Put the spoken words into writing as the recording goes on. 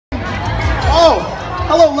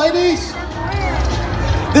Hello, ladies.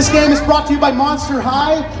 This game is brought to you by Monster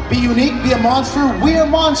High. Be unique, be a monster. We are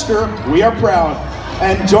Monster, we are proud.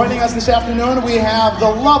 And joining us this afternoon, we have the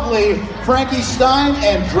lovely Frankie Stein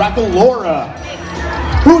and Dracolora.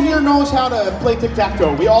 Who here knows how to play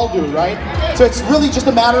tic-tac-toe? We all do, right? So it's really just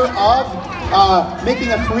a matter of making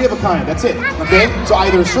a three of a kind. That's it, okay? So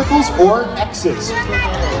either circles or X's.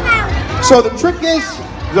 So the trick is,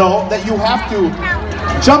 though, that you have to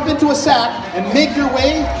jump into a sack and make your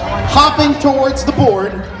way hopping towards the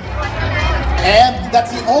board. And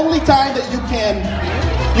that's the only time that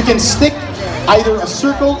you can stick either a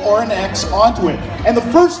circle or an X onto it. And the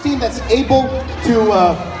first team that's able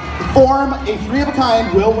to form a three of a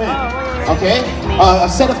kind will win. Okay? A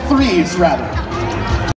set of threes, rather.